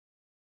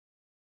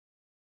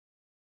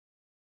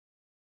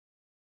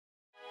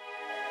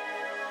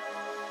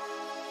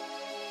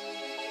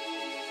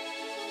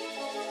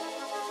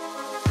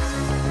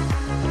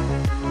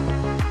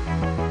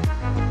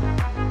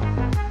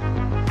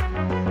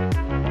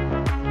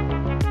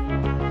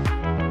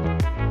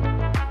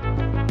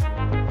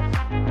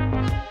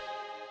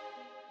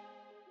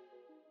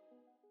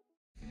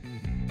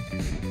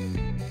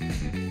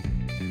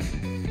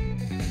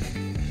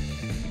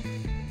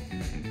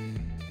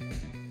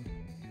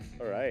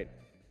All right.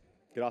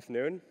 Good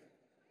afternoon.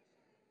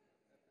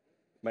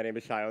 My name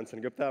is Shayon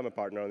Sengupta. I'm a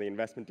partner on the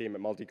investment team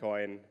at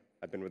Multicoin.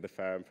 I've been with the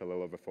firm for a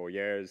little over 4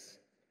 years.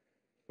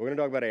 We're going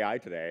to talk about AI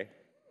today.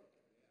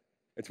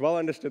 It's well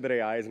understood that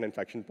AI is an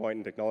inflection point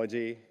in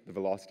technology. The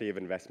velocity of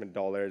investment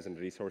dollars and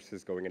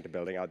resources going into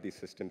building out these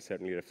systems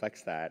certainly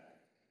reflects that.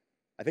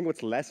 I think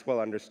what's less well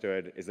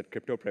understood is that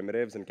crypto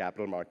primitives and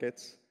capital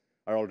markets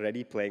are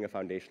already playing a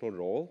foundational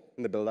role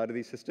in the build-out of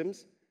these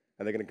systems,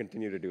 and they're going to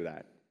continue to do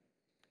that.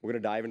 We're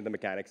going to dive into the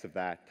mechanics of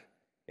that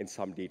in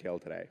some detail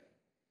today.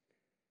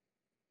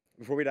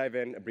 Before we dive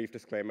in, a brief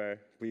disclaimer.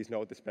 Please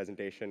note this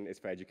presentation is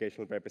for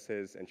educational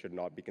purposes and should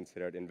not be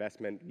considered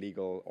investment,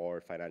 legal,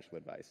 or financial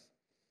advice.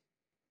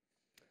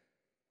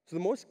 So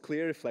the most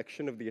clear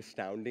reflection of the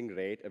astounding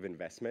rate of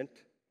investment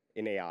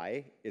in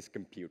AI is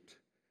compute.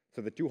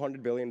 So the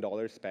 $200 billion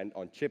spent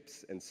on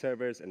chips and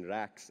servers and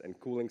racks and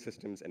cooling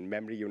systems and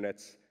memory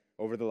units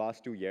over the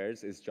last 2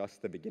 years is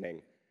just the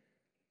beginning.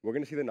 We're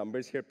going to see the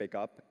numbers here pick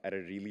up at a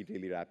really,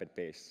 really rapid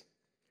pace.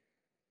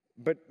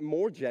 But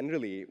more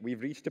generally, we've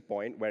reached a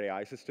point where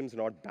AI systems are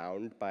not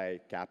bound by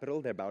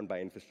capital, they're bound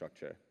by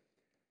infrastructure.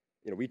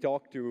 We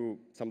talk to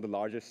some of the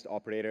largest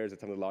operators at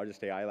some of the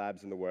largest AI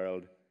labs in the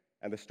world,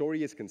 and the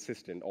story is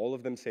consistent. All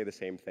of them say the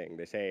same thing.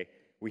 They say,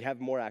 we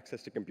have more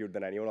access to compute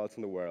than anyone else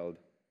in the world,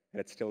 and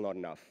it's still not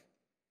enough.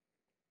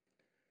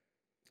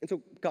 And so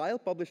Kyle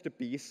published a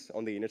piece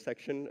on the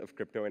intersection of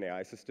crypto and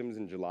AI systems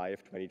in July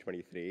of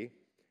 2023,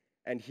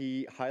 and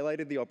he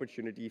highlighted the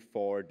opportunity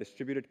for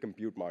distributed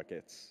compute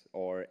markets,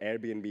 or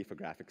Airbnb for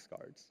graphics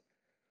cards.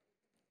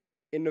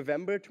 In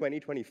November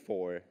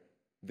 2024,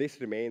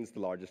 this remains the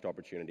largest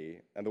opportunity,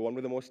 and the one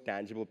with the most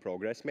tangible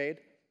progress made.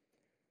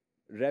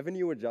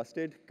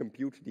 Revenue-adjusted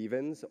compute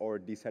divans, or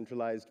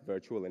decentralized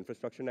virtual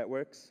infrastructure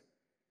networks,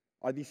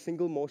 are the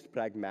single most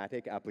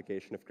pragmatic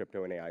application of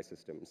crypto and AI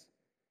systems.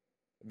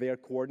 They are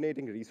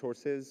coordinating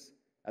resources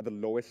at the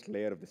lowest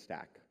layer of the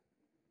stack.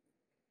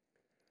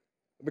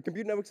 But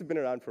compute networks have been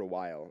around for a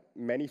while.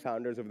 Many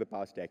founders over the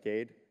past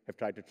decade have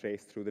tried to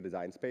trace through the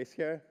design space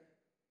here.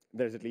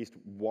 There's at least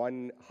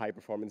one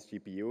high-performance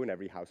GPU in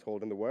every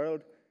household in the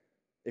world.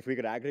 If we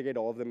could aggregate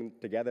all of them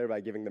together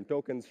by giving them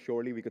tokens,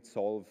 surely we could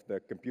solve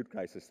the compute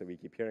crisis that we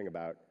keep hearing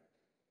about.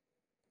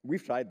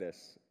 We've tried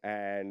this,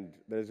 and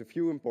there's a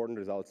few important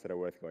results that are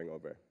worth going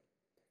over.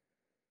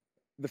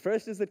 The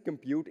first is that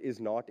compute is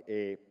not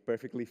a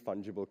perfectly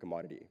fungible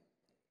commodity.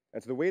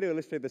 And so the way to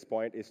illustrate this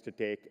point is to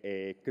take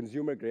a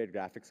consumer-grade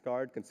graphics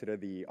card, consider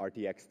the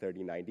RTX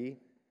 3090.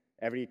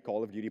 Every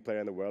Call of Duty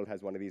player in the world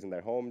has one of these in their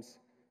homes.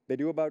 They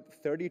do about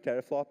 30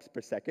 teraflops per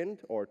second,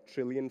 or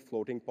trillion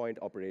floating point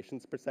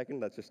operations per second.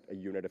 That's just a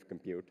unit of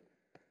compute.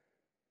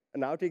 And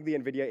now take the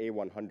NVIDIA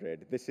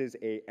A100. This is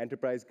an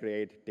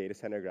enterprise-grade data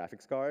center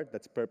graphics card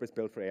that's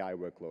purpose-built for AI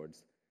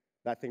workloads.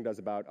 That thing does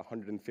about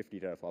 150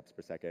 teraflops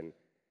per second.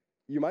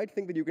 You might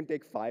think that you can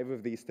take 5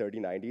 of these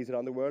 3090s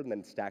around the world and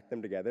then stack them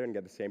together and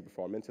get the same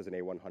performance as an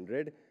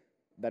A100.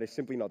 That is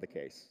simply not the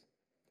case.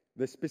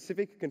 The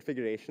specific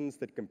configurations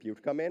that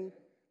compute come in,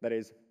 that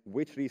is,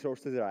 which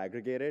resources are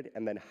aggregated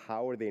and then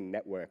how are they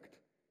networked,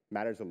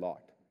 matters a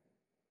lot.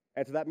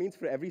 And so that means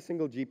for every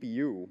single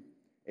GPU,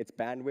 its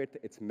bandwidth,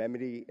 its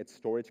memory, its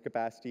storage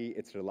capacity,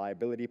 its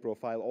reliability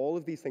profile, all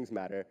of these things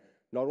matter,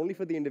 not only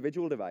for the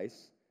individual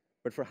device,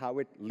 but for how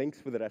it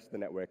links with the rest of the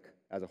network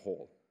as a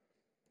whole.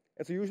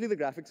 And so usually the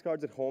graphics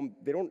cards at home,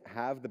 they don't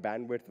have the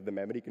bandwidth of the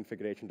memory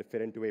configuration to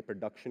fit into a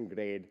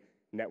production-grade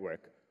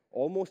network.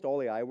 Almost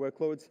all AI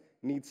workloads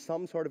need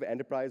some sort of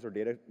enterprise or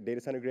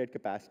data center-grade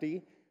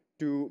capacity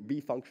to be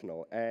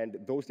functional, and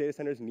those data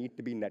centers need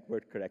to be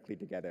networked correctly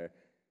together.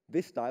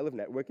 This style of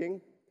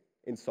networking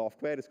in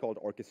software is called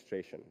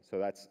orchestration. So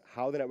that's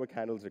how the network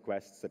handles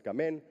requests that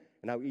come in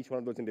and how each one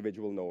of those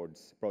individual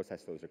nodes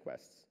process those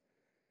requests.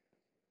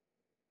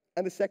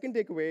 And the second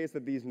takeaway is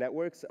that these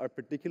networks are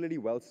particularly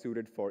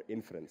well-suited for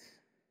inference.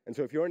 And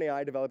so if you're an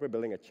AI developer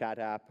building a chat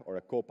app or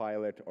a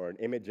copilot or an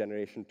image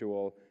generation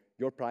tool,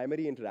 your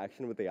primary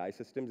interaction with AI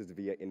systems is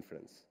via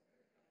inference.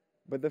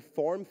 But the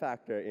form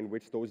factor in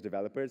which those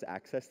developers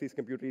access these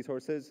compute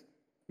resources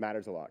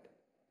matters a lot.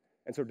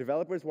 And so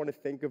developers want to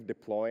think of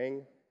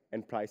deploying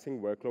and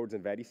pricing workloads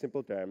in very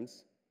simple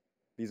terms.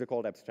 These are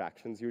called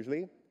abstractions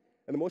usually.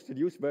 And the most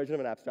reduced version of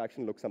an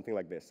abstraction looks something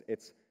like this.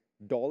 It's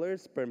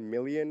dollars per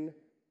million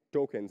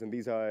tokens, and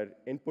these are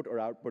input or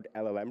output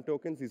LLM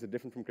tokens. These are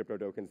different from crypto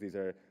tokens. These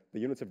are the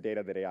units of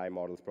data that AI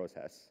models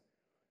process.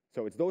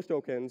 So it's those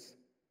tokens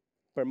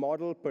per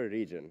model per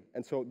region.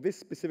 And so this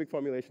specific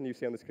formulation you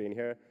see on the screen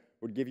here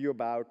would give you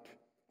about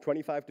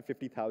 25 to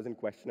 50,000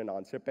 question and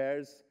answer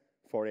pairs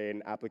for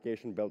an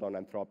application built on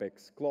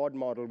Anthropic's Claude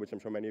model, which I'm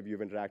sure many of you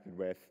have interacted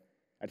with,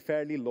 at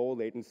fairly low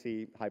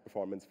latency, high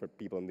performance for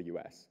people in the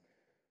US.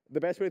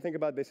 The best way to think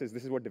about this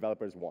is what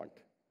developers want.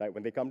 Right?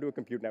 When they come to a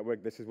compute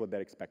network, this is what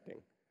they're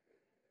expecting.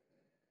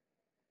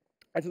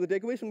 And so the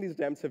takeaways from these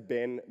attempts have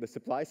been the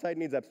supply side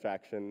needs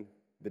abstraction,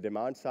 the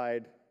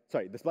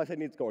supply side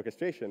needs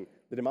orchestration,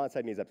 the demand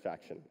side needs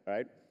abstraction,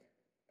 right?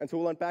 And so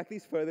we'll unpack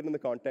these further in the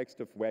context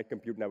of where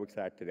compute networks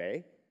are at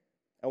today,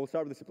 and we'll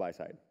start with the supply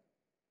side.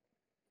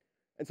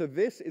 And so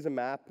this is a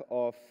map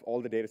of all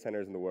the data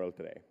centers in the world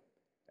today.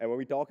 And when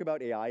we talk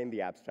about AI in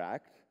the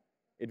abstract,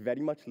 it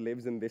very much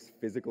lives in this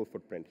physical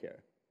footprint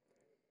here.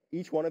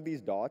 Each one of these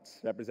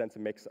dots represents a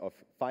mix of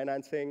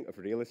financing, of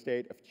real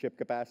estate, of chip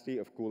capacity,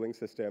 of cooling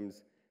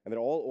systems, and they're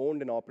all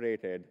owned and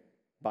operated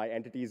by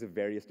entities of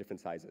various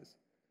different sizes.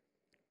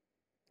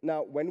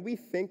 Now, when we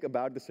think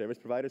about the service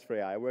providers for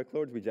AI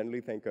workloads, we generally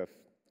think of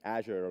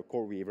Azure or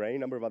CoreWeave or any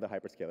number of other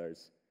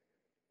hyperscalers.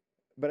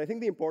 But I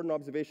think the important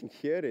observation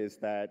here is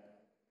that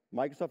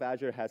Microsoft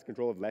Azure has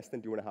control of less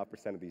than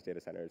 2.5% of these data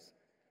centers.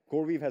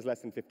 CoreWeave has less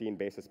than 15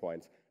 basis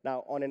points.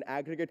 Now, on an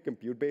aggregate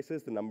compute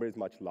basis, the number is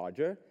much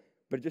larger.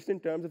 But just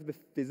in terms of the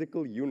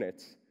physical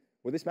units,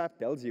 what this map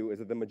tells you is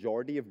that the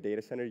majority of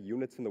data center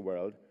units in the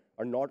world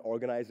are not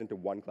organized into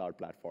one cloud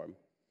platform.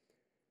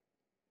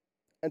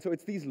 And so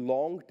it's these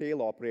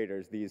long-tail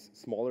operators, these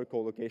smaller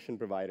colocation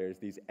providers,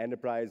 these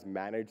enterprise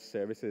managed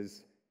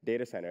services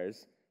data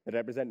centers that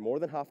represent more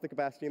than half the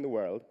capacity in the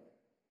world.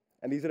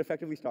 And these are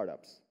effectively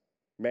startups.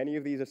 Many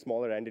of these are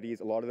smaller entities.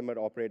 A lot of them are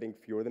operating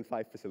fewer than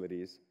 5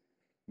 facilities.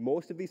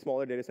 Most of these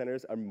smaller data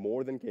centers are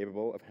more than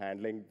capable of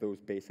handling those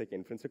basic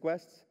inference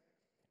requests.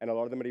 And a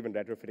lot of them are even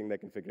retrofitting their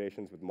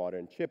configurations with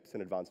modern chips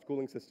and advanced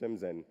cooling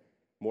systems and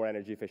more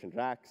energy-efficient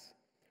racks.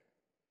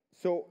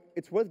 So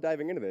it's worth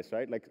diving into this,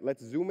 right? Like,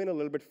 let's zoom in a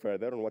little bit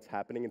further on what's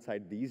happening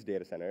inside these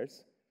data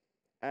centers.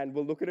 And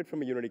we'll look at it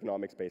from a unit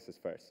economics basis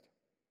first.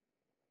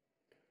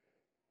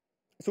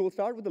 So we'll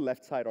start with the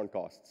left side on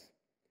costs.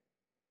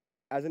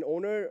 As an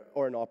owner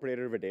or an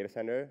operator of a data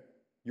center,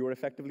 you are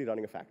effectively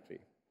running a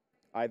factory.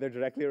 Either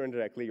directly or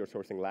indirectly, you're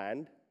sourcing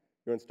land,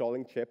 you're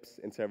installing chips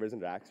in servers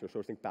and racks, you're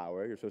sourcing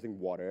power, you're sourcing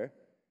water,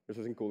 you're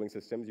sourcing cooling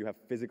systems, you have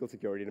physical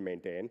security to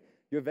maintain.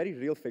 You have very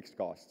real fixed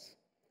costs.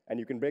 And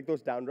you can break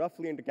those down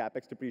roughly into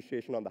CapEx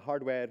depreciation on the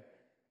hardware,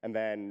 and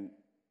then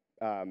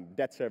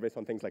debt service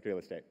on things like real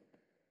estate.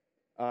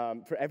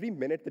 For every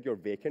minute that you're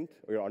vacant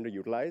or you're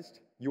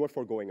underutilized, you are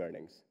foregoing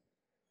earnings.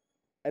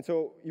 And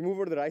so you move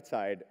over to the right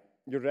side,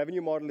 your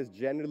revenue model is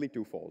generally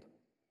twofold.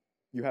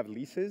 You have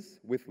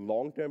leases with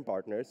long-term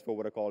partners for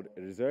what are called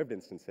reserved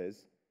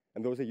instances,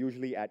 and those are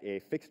usually at a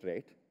fixed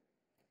rate.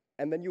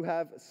 And then you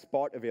have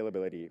spot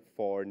availability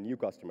for new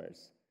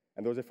customers.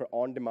 And those are for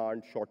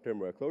on-demand, short-term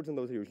workloads, and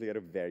those are usually at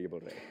a variable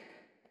rate.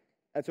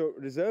 And so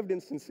reserved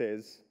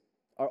instances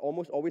are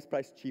almost always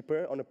priced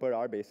cheaper on a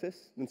per-hour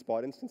basis than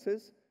spot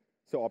instances.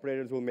 So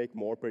operators will make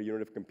more per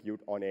unit of compute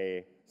on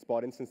a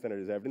spot instance than a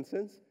reserved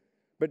instance.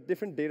 But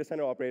different data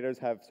center operators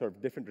have sort of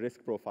different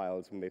risk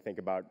profiles when they think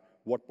about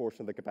what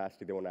portion of the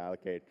capacity they want to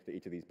allocate to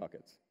each of these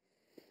buckets.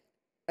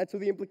 And so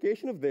the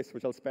implication of this,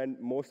 which I'll spend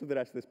most of the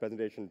rest of this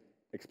presentation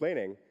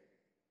explaining,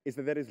 is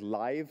that there is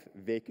live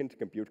vacant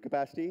compute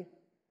capacity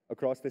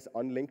across this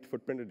unlinked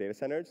footprint of data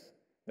centers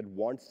that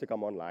wants to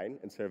come online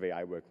and serve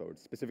AI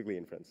workloads, specifically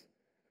inference.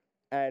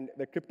 And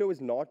the crypto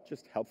is not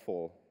just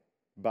helpful,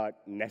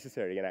 but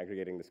necessary in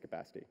aggregating this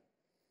capacity.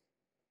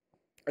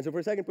 And so for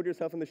a second, put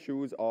yourself in the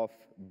shoes of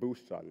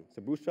Boost Run.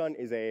 So Boost Run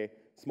is a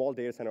small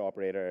data center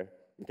operator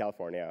in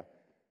California.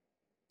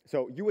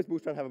 So you as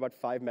Boost Run have about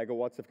 5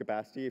 megawatts of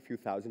capacity, a few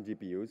thousand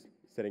GPUs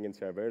sitting in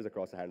servers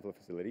across a handful of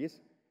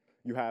facilities.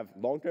 You have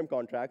long-term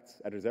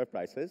contracts at reserve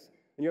prices,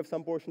 and you have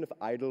some portion of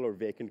idle or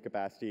vacant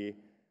capacity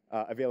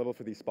available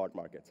for these spot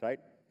markets, right?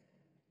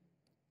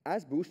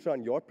 As Boost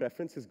Run, your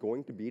preference is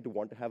going to be to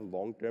want to have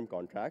long-term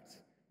contracts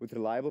with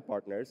reliable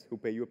partners who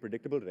pay you a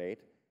predictable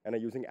rate and are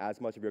using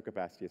as much of your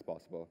capacity as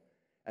possible.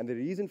 And the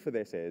reason for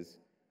this is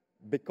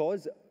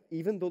because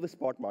even though the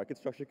spot market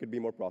structure could be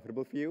more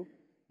profitable for you,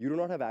 you do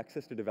not have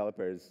access to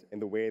developers in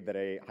the way that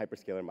a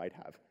hyperscaler might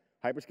have.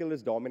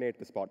 Hyperscalers dominate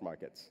the spot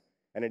markets.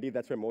 And indeed,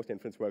 that's where most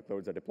inference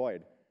workloads are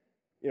deployed.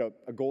 You know,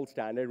 a gold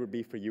standard would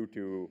be for you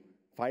to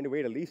find a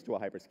way to lease to a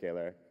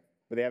hyperscaler,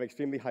 but they have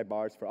extremely high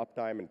bars for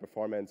uptime and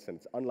performance, and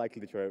it's unlikely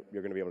that you're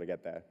going to be able to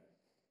get there.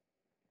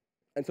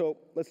 And so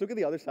let's look at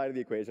the other side of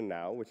the equation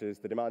now, which is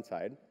the demand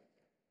side.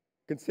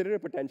 Consider a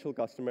potential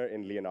customer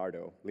in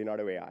Leonardo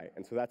AI.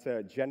 And so that's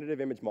a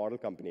generative image model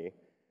company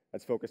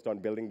that's focused on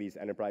building these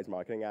enterprise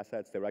marketing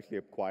assets. They were actually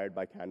acquired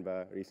by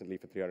Canva recently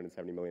for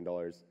 $370 million.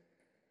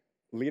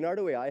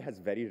 Leonardo AI has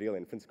very real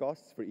inference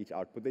costs for each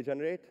output they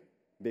generate.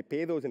 They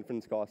pay those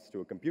inference costs to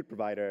a compute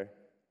provider,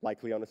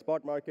 likely on a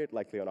spot market,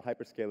 likely on a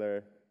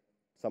hyperscaler,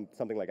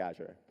 something like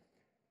Azure.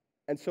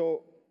 And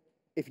so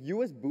if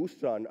you as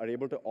Boost Run are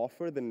able to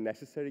offer the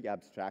necessary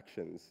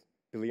abstractions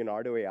to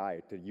Leonardo AI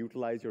to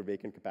utilize your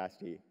vacant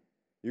capacity,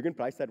 you can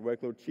price that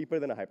workload cheaper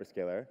than a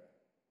hyperscaler,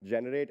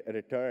 generate a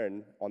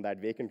return on that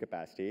vacant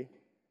capacity,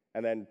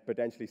 and then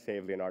potentially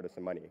save Leonardo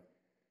some money.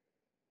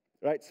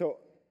 Right, so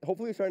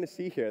hopefully you're starting to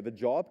see here, the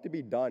job to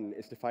be done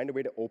is to find a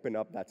way to open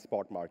up that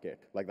spot market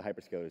like the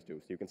hyperscalers do,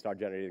 so you can start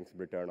generating some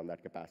return on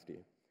that capacity.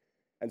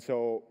 And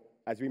so,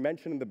 as we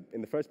mentioned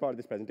in the first part of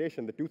this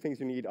presentation, the two things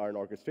you need are an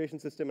orchestration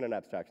system and an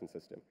abstraction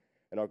system.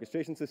 An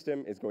orchestration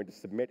system is going to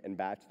submit and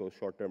batch those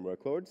short-term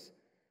workloads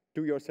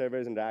to your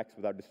servers and racks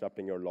without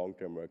disrupting your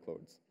long-term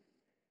workloads.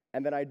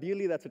 And then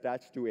ideally, that's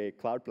attached to a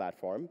cloud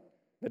platform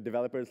that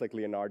developers like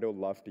Leonardo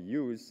love to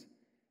use.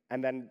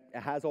 and then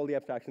it has all the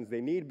abstractions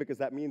they need, because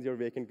that means your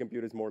vacant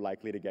compute is more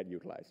likely to get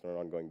utilized on an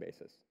ongoing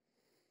basis.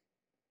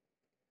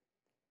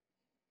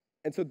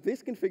 And so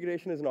this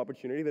configuration is an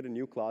opportunity that a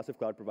new class of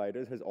cloud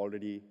providers has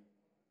already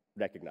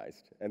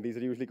recognized. And these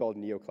are usually called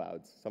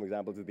neoclouds. Some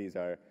examples of these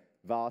are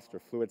Vast or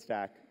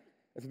FluidStack.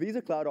 And so these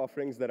are cloud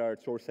offerings that are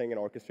sourcing and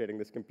orchestrating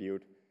this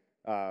compute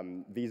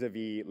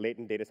vis-a-vis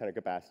latent data center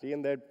capacity,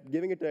 and they're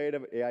giving it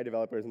to AI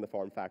developers in the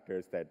form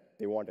factors that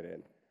they want it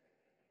in.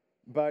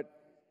 But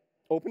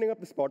opening up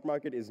the spot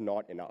market is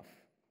not enough.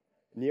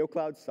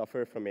 Neoclouds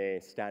suffer from a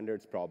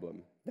standards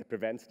problem that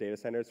prevents data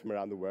centers from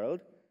around the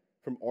world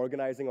from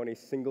organizing on a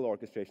single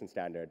orchestration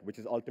standard, which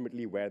is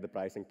ultimately where the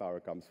pricing power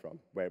comes from,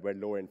 where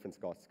lower inference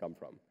costs come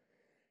from.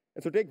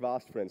 And so take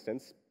Vast, for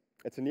instance.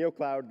 It's a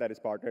neocloud that is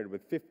partnered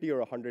with 50 or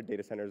 100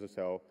 data centers or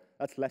so.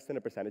 That's less than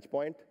a percentage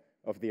point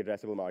of the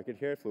addressable market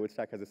here.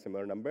 FluidStack has a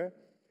similar number.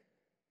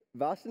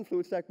 Vast and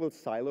FluidStack will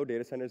silo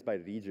data centers by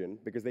region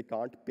because they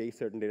can't pay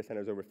certain data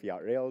centers over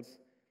fiat rails.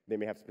 They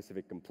may have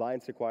specific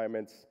compliance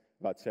requirements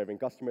about serving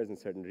customers in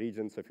certain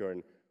regions. So if you're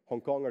in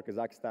Hong Kong or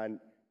Kazakhstan,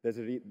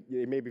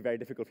 it may be very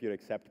difficult for you to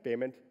accept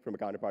payment from a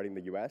counterparty in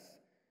the US.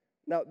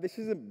 Now, this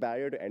is a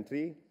barrier to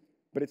entry,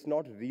 but it's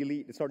not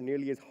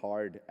nearly as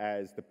hard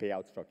as the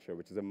payout structure,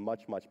 which is a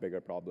much, much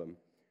bigger problem.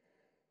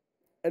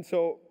 And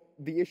so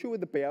the issue with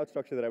the payout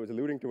structure that I was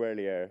alluding to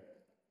earlier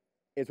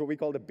is what we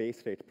call the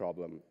base rate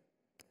problem.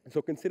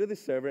 So consider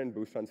this server in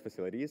Boostron's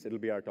facilities. It'll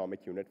be our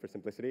atomic unit for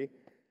simplicity.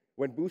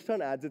 When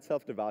Boostron adds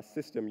itself to Vast's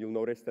system, you'll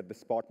notice that the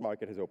spot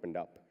market has opened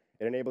up.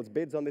 It enables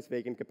bids on this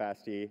vacant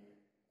capacity,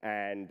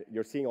 and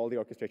you're seeing all the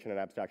orchestration and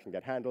abstraction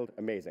get handled.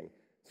 Amazing.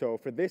 So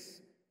for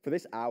this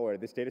hour,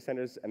 this data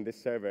centers and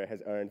this server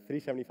has earned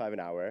 $375 an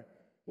hour,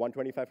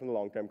 $125 from the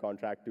long-term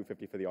contract,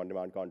 $250 for the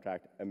on-demand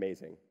contract.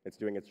 Amazing. It's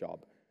doing its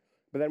job.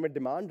 But then when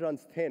demand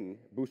runs thin,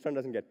 Boostron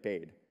doesn't get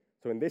paid.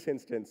 So in this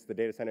instance, the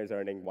data center is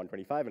earning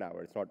 $125 an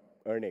hour. It's not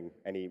earning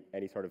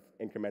any sort of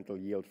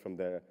incremental yield from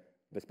the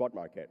spot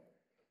market.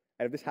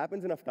 And if this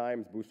happens enough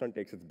times, Boostron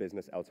takes its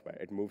business elsewhere.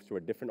 It moves to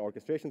a different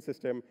orchestration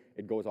system.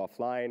 It goes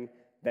offline.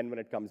 Then when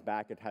it comes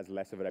back, it has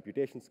less of a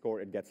reputation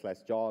score. It gets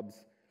less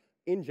jobs.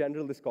 In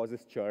general, this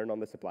causes churn on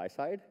the supply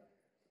side.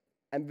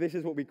 And this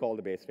is what we call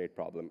the base rate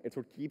problem. It's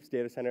what keeps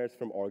data centers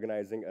from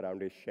organizing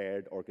around a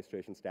shared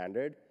orchestration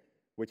standard,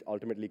 which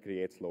ultimately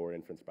creates lower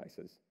inference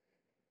prices.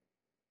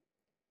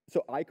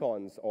 So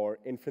icons, or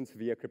inference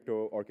via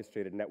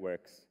crypto-orchestrated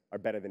networks, are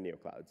better than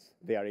neoclouds.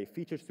 They are a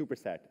feature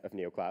superset of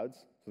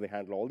neoclouds, so they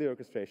handle all the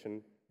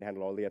orchestration, they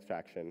handle all the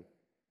abstraction,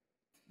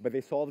 but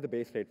they solve the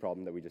base rate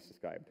problem that we just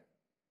described.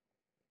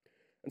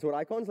 And so what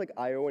icons like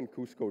I/O and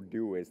Cusco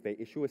do is they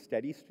issue a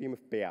steady stream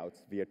of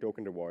payouts via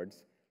token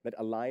rewards that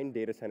align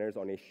data centers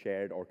on a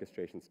shared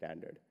orchestration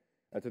standard.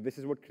 And so this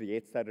is what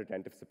creates that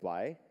retentive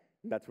supply,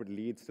 and that's what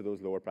leads to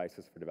those lower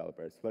prices for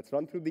developers. So let's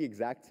run through the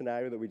exact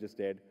scenario that we just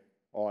did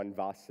on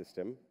Vast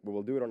system, but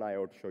we'll do it on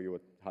I/O to show you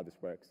how this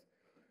works.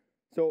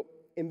 So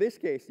in this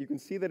case, you can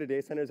see that a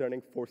data center is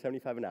earning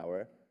 $475 an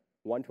hour,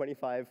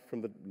 $125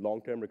 from the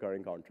long-term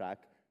recurring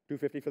contract,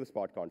 $250 for the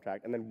spot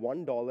contract, and then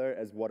 $1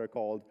 as what are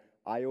called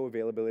I/O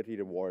availability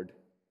reward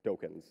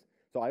tokens.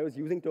 So I/O is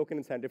using token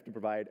incentive to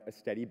provide a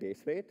steady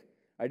base rate,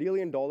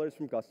 ideally in dollars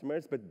from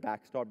customers, but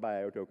backstopped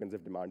by I/O tokens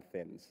if demand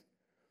thins.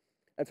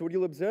 And so what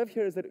you'll observe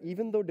here is that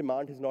even though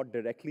demand has not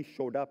directly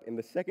showed up in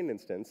the second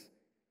instance,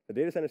 the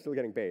data center is still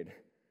getting paid.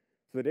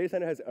 So the data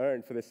center has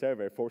earned for this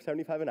server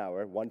 $475 an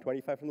hour,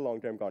 $125 from the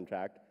long-term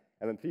contract,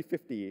 and then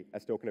 $350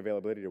 as token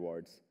availability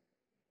rewards.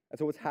 And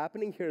so what's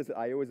happening here is that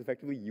I/O is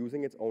effectively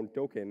using its own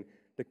token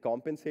to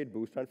compensate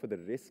Boostron for the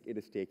risk it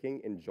is taking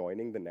in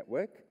joining the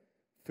network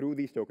through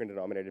these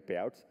token-denominated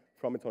payouts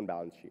from its own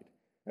balance sheet.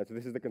 And so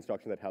this is the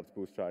construction that helps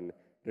Boostron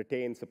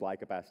retain supply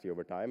capacity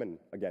over time and,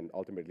 again,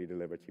 ultimately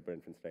deliver cheaper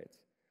inference rates.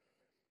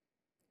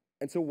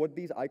 And so what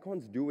these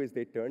icons do is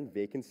they turn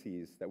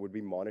vacancies that would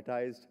be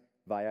monetized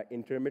via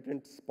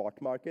intermittent spot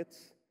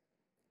markets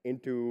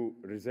into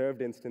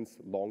reserved instance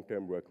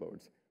long-term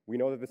workloads. We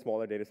know that the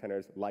smaller data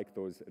centers like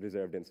those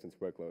reserved instance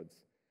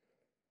workloads.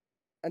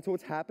 And so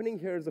what's happening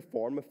here is a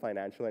form of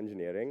financial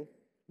engineering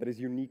that is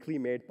uniquely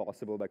made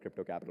possible by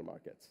crypto capital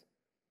markets.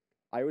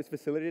 I/O is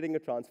facilitating a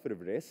transfer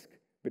of risk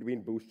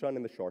between Boostron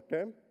in the short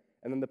term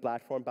and then the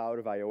platform power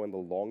of I/O in the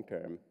long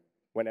term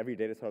when every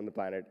data center on the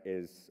planet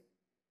is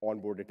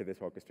onboarded to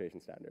this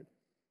orchestration standard.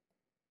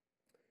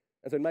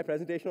 And so in my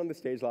presentation on the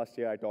stage last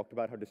year, I talked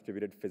about how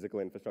distributed physical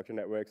infrastructure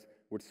networks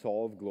would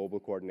solve global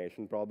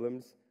coordination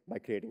problems by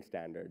creating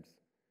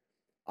standards.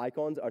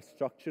 Icons are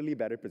structurally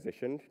better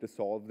positioned to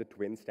solve the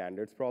twin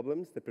standards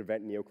problems that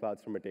prevent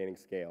neoclouds from attaining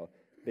scale.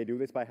 They do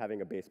this by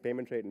having a base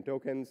payment rate in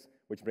tokens,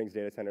 which brings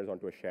data centers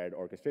onto a shared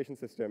orchestration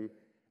system,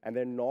 and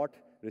they're not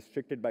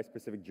restricted by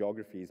specific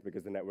geographies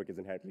because the network is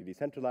inherently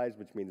decentralized,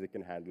 which means it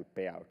can handle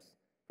payouts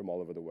from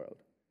all over the world.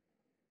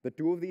 The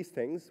two of these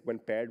things, when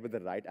paired with the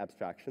right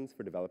abstractions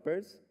for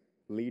developers,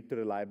 lead to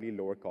reliably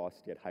lower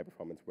cost yet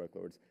high-performance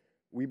workloads.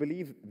 We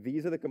believe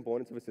these are the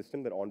components of a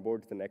system that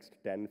onboards the next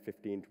 10,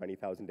 15,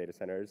 20,000 data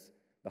centers,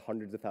 the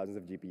hundreds of thousands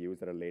of GPUs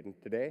that are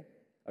latent today,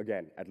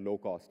 again, at low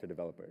cost to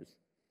developers.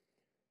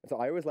 And so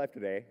IO is live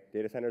today.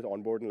 Data centers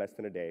onboard in less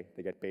than a day.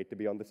 They get paid to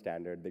be on the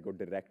standard. They go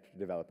direct to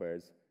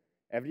developers.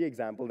 Every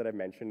example that I've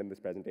mentioned in this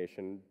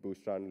presentation,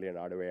 Boostron,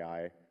 Leonardo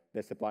AI,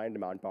 there's supply and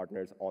demand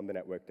partners on the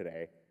network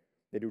today.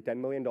 They do $10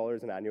 million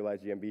in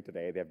annualized GMV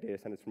today. They have data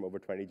centers from over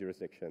 20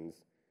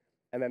 jurisdictions.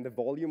 And then the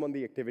volume on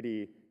the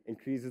activity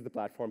increases the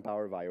platform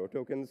power of IO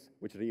tokens,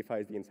 which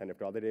reifies the incentive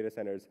to other data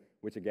centers,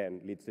 which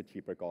again leads to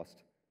cheaper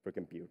cost for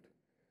compute.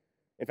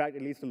 In fact,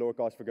 it leads to lower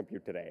cost for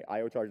compute today.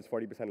 IO charges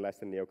 40% less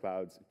than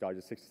neoclouds,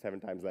 charges 6 to 7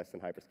 times less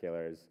than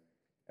hyperscalers.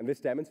 And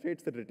this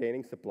demonstrates that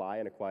retaining supply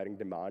and acquiring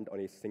demand on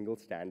a single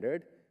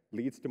standard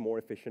leads to more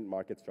efficient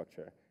market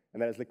structure.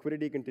 And that as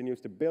liquidity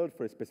continues to build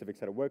for a specific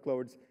set of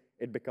workloads,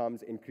 it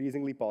becomes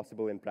increasingly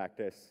possible in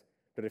practice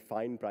to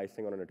refine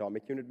pricing on an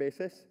atomic unit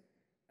basis,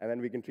 and then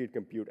we can treat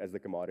compute as the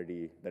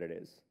commodity that it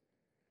is.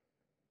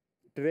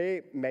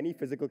 Today, many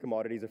physical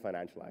commodities are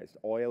financialized.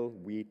 Oil,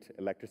 wheat,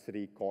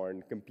 electricity,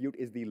 corn. Compute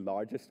is the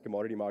largest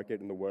commodity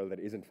market in the world that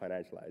isn't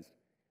financialized.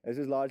 And this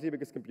is largely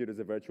because compute is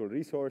a virtual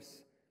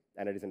resource,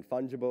 and it isn't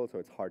fungible, so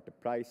it's hard to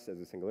price as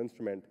a single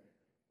instrument.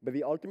 But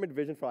the ultimate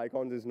vision for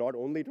Icons is not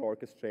only to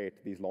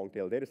orchestrate these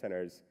long-tail data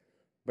centers,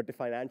 but to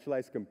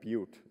financialize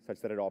compute such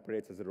that it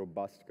operates as a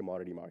robust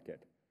commodity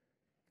market.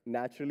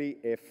 Naturally,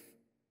 if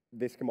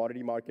this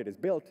commodity market is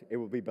built, it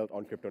will be built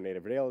on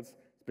crypto-native rails,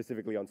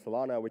 specifically on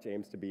Solana, which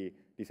aims to be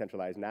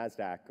decentralized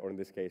NASDAQ, or in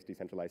this case,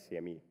 decentralized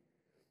CME.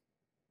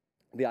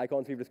 The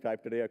Icons we've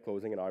described today are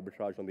closing an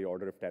arbitrage on the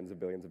order of tens of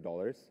billions of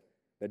dollars.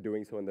 They're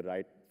doing so in the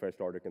right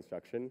first-order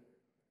construction.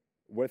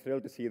 We're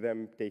thrilled to see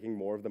them taking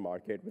more of the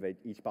market with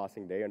each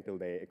passing day until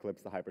they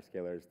eclipse the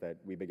hyperscalers that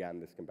we began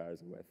this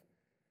comparison with.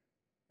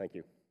 Thank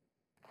you.